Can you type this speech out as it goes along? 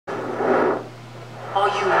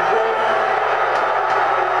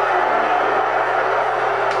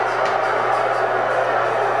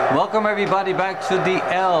Welcome everybody back to the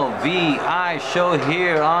LVI show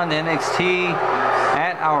here on NXT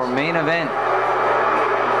at our main event.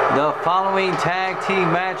 The following tag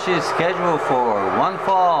team match is scheduled for one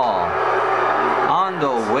fall. On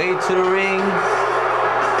the way to the ring,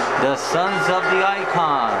 the Sons of the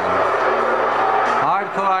Icon,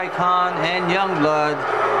 Hardcore Icon and Youngblood,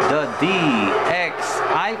 the DX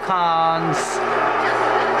Icons.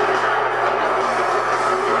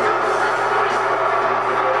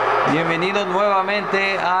 Bienvenidos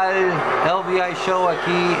nuevamente al LVI Show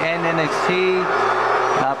aquí en NXT.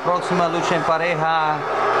 La próxima lucha en pareja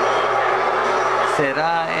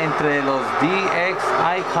será entre los DX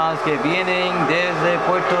Icons que vienen desde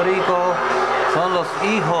Puerto Rico. Son los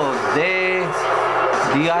hijos de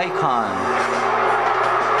The Icon.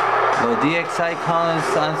 Los DX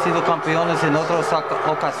Icons han sido campeones en otras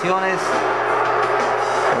ocasiones,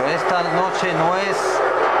 pero esta noche no es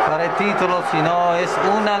para el título, sino es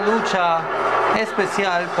una lucha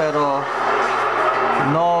especial, pero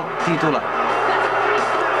no titular.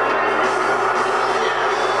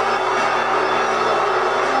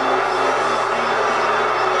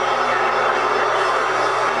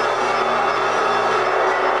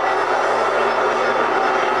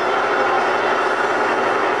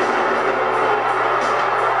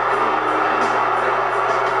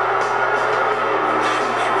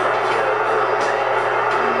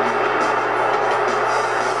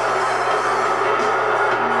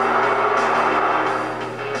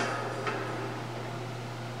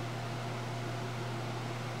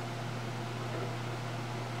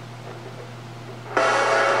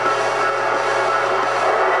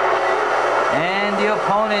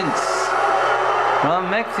 Opponents from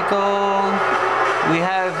Mexico, we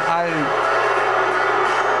have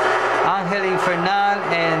Ángel Infernal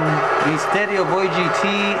and Misterio Boy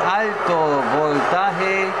GT, Alto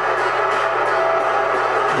Voltaje,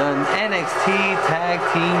 the NXT Tag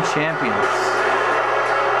Team Champions.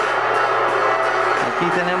 Aquí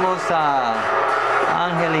tenemos a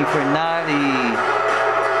Ángel Infernal y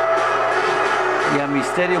a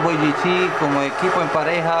Misterio Boy GT como equipo en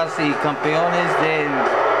parejas y campeones del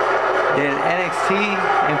NXT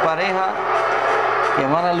en pareja, que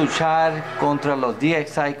van a luchar contra los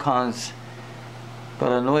DX Icons,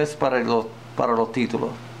 pero no es para los títulos,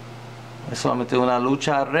 es solamente una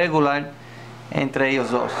lucha regular entre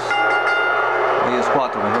ellos dos, ellos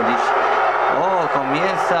cuatro mejor dicho. Oh,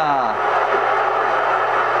 comienza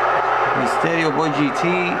Misterio Boy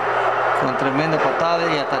GT con tremenda patada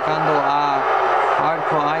y atacando a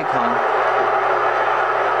Hardcore Icon.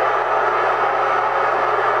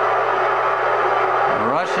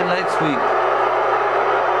 Russian leg sweep.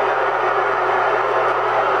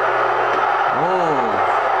 Oh.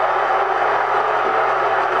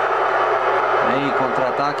 Ahí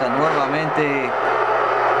contraataca nuevamente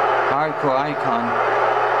Hardcore Icon.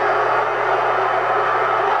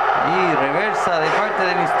 Y reversa de parte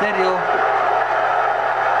de Misterio.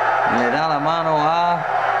 Le da la mano a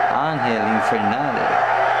Ángel Infernal.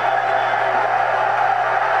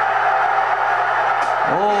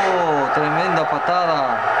 Oh, tremenda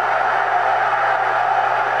patada.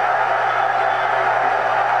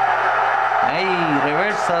 Ahí,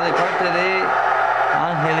 reversa de parte de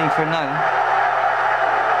Ángel Infernal.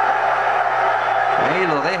 Ahí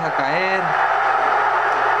lo deja caer.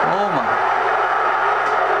 Toma.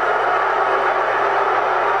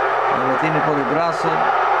 Lo tiene por el brazo.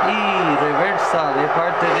 Y reversa de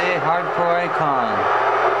parte de Hardcore Icon.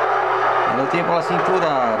 Lo tiene por la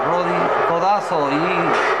cintura, codazo y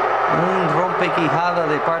un rompequijada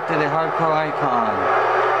de parte de Hardcore Icon.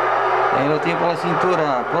 Ahí lo tiene por la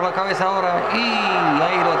cintura, por la cabeza ahora y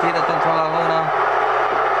ahí lo tira contra la lona.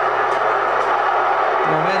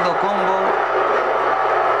 Tremendo combo.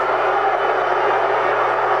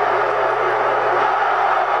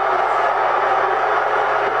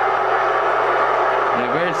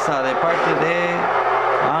 Reversa de parte de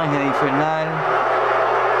Ángel Infernal.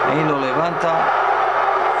 Ahí lo levanta.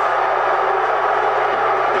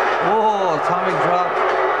 Oh, atomic drop.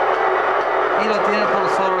 Y lo tiene por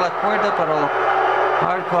sobre la cuerda, pero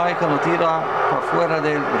Hardcore Icon lo tira por fuera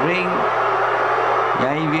del ring. Y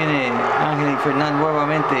ahí viene Ángel Infernal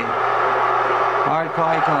nuevamente.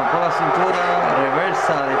 Hardcore Icon por la cintura.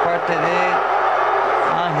 Reversa de parte de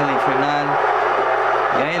Ángel Infernal.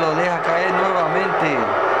 Y ahí lo deja caer nuevamente.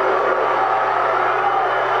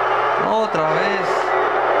 Otra vez.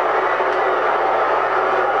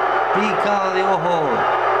 Picada de ojo.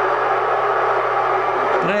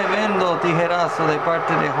 Tremendo tijerazo de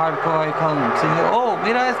parte de Hardcore Icon. Oh,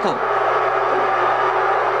 mira esto.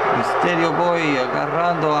 Misterio Boy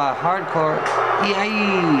agarrando a Hardcore. Y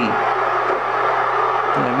ahí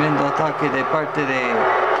Tremendo ataque de parte de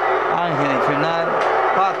Ángel Infernal.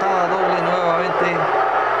 Patada doble nuevamente.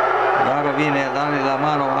 Y ahora viene a darle la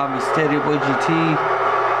mano a Misterio Boy GT.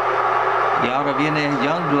 Y ahora viene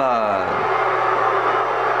YOUNGBLOOD.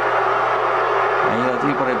 Ahí lo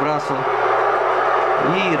tira por el brazo.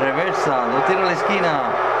 Y reversa, lo tira a la esquina.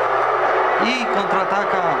 Y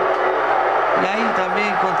contraataca. Y ahí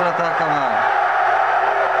también contraataca.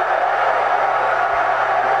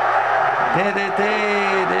 DDT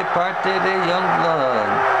de parte de YOUNGBLOOD.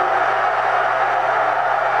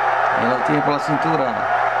 Y lo tiene por la cintura.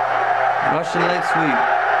 Russian leg sweep.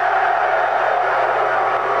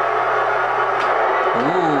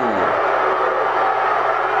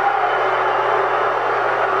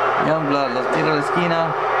 YOUNGBLOOD los tira a la esquina.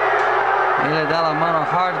 Él le da la mano a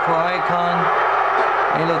Hardcore Icon.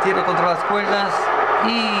 Él lo tira contra las cuerdas.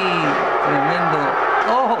 Y tremendo.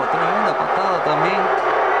 Oh, tremenda patada también.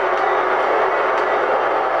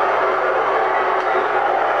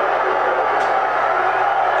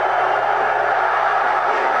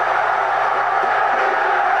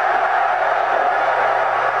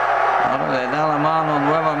 Ahora le da la mano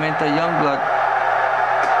nuevamente a YOUNGBLOOD.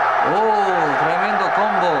 Oh, tremendo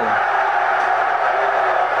combo.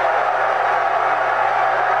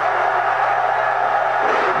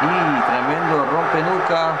 Y tremendo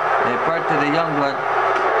rompenuca de parte de YOUNGBLOOD.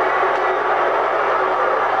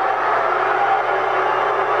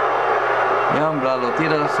 YOUNGBLOOD lo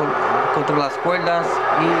tira contra las cuerdas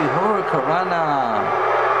y Hurricanrana.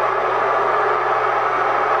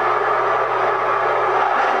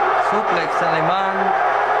 Suplex alemán.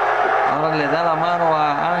 Ahora le da la mano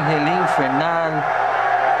a Ángel Infernal.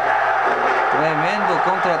 Tremendo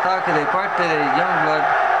contraataque de parte de YOUNGBLOOD.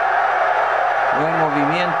 Buen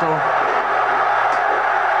movimiento.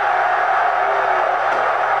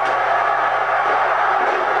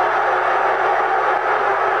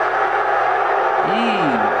 Y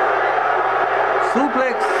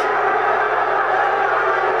suplex.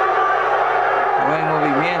 Buen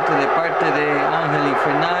movimiento de parte de Ángel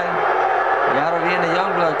Infernal. Y ahora viene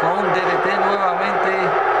YOUNGBLOOD con un DDT nuevamente.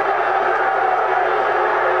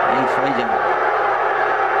 Y falla.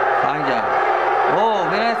 Oh,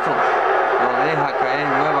 mira esto. Lo deja caer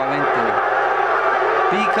nuevamente.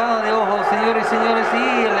 Picada de ojo, señores y señores.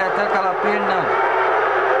 Y le ataca la pierna.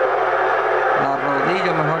 La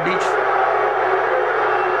rodilla, mejor dicho.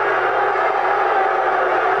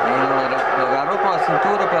 Y lo agarró por la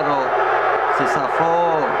cintura, pero se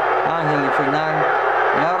zafó Ángel Infernal.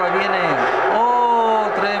 Y ahora viene, oh,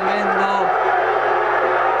 tremendo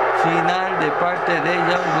final de parte de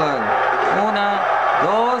YOUNGBLOOD. 1,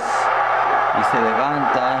 2, y se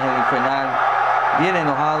levanta Ángel Infernal, bien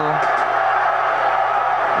enojado.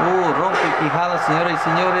 Rompe quijadas, señoras y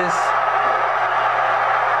señores.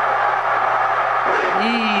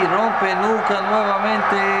 Y rompe nuca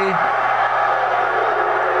nuevamente.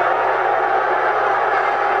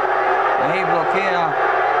 Ahí bloquea.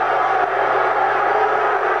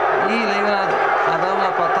 Y le iba a dar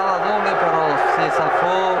una patada doble, pero se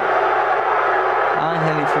zafó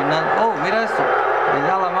Ángel Infernal. Oh, mira esto. Le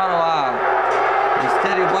da la mano a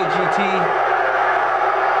Misterio Boy GT.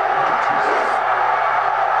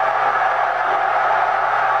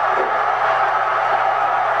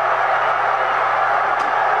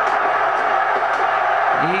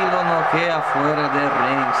 Y lo noquea fuera del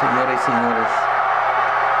ring, señores y señores.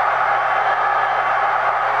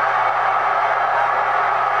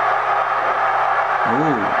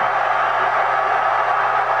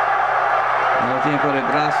 No tiene por el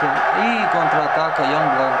brazo y contraataca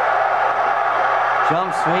YOUNGBLOOD.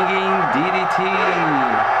 Jump swinging DDT.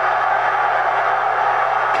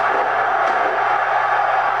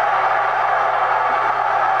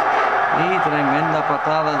 Y tremenda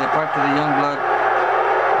patada de parte de YOUNGBLOOD.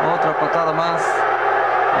 Otra patada más.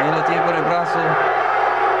 Ahí lo tiene por el brazo.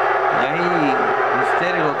 Y ahí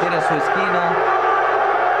Misterio lo tira a su esquina.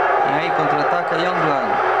 Y ahí contraataca YOUNGBLOOD.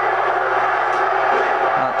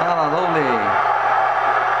 Patada doble.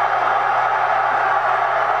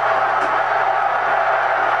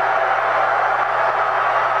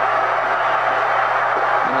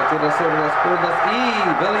 Lo tira sobre las cuerdas y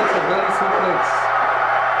belly to belly suplex.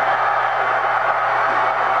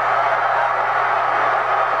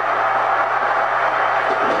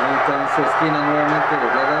 Ahí está en su esquina nuevamente. Le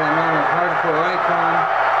da la mano a Hardcore Icon.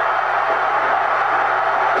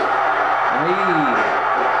 Ahí.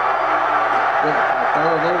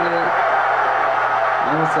 Patada doble.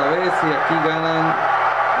 Vamos a ver si aquí ganan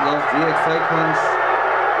los DX Icons.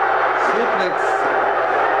 Suplex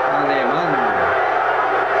alemán.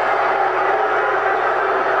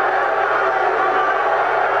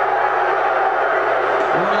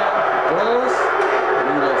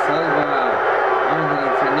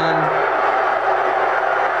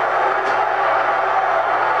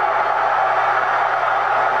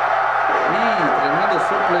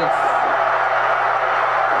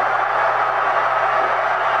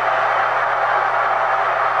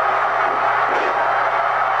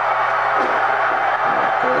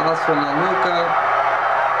 balazo en la nuca.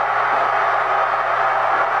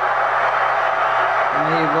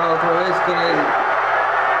 Ahí va otra vez con el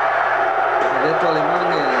reto alemán,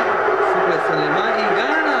 el suplex alemán, y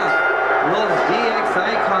gana los DX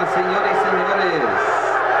Icons, señores y señores.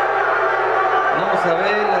 Vamos a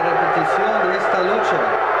ver la repetición de esta lucha.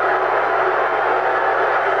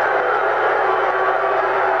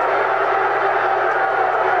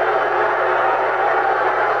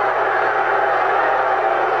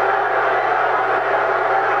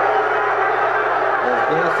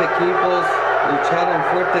 Equipos lucharon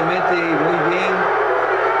fuertemente y muy bien.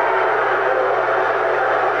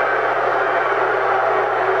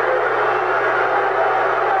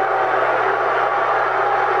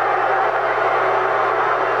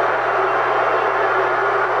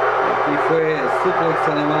 Aquí fue el suplex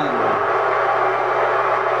alemán.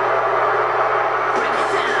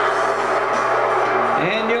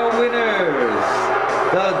 And your winners,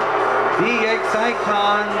 the DX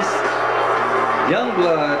Icons,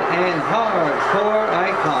 Youngblood and Hardcore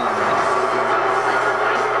Icons.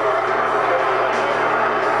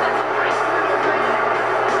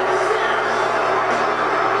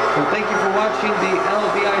 So thank you for watching the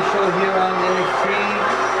LVI show here on NXT.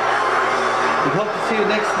 We hope to see you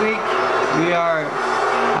next week. We are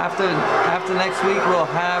after next week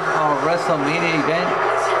we'll have our WrestleMania event.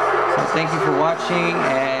 So thank you for watching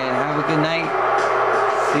and have a good night.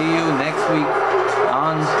 See you next week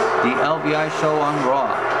on the LBI show on Raw.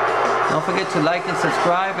 Don't forget to like and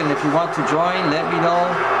subscribe, and if you want to join, let me know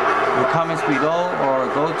in the comments below or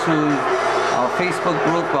go to our Facebook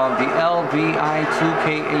group of the LBI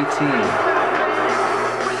 2K18.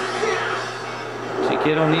 Si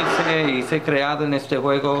quiere unirse y ser creado en este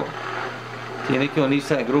juego, tiene que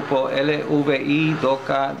unirse al grupo LVI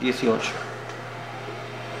 2K18.